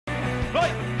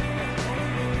Right.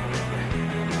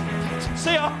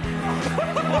 See ya.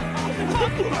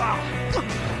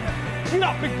 Get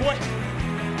up, big boy.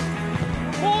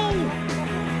 Whoa.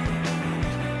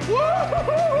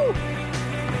 Woo!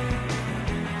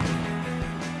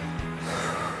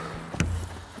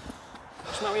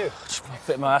 What's the matter with you? Just a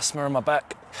bit of my asthma in my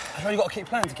back. I've only got to keep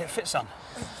playing to get fit, son.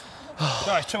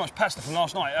 No, it's too much pasta from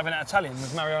last night, having that Italian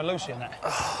with Mario and Lucy and that.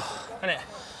 Isn't it?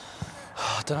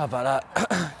 I don't know about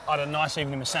that. I had a nice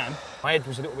evening with Sam. My head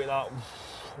was a little bit like,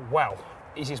 wow,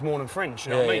 easiest morning friends,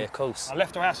 you know what I mean? Yeah, of course. I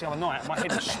left her house the other night and my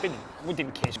head was spinning. We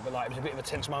didn't kiss, but like, it was a bit of a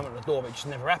tense moment at the door, but it just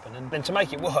never happened. And then to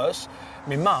make it worse,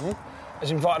 my mum has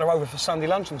invited her over for Sunday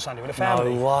lunch on Sunday with the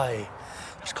family. No way.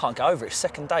 I just can't get over it. It's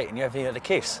second date and you haven't even had a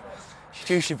kiss.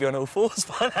 You should be on all fours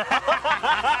by now.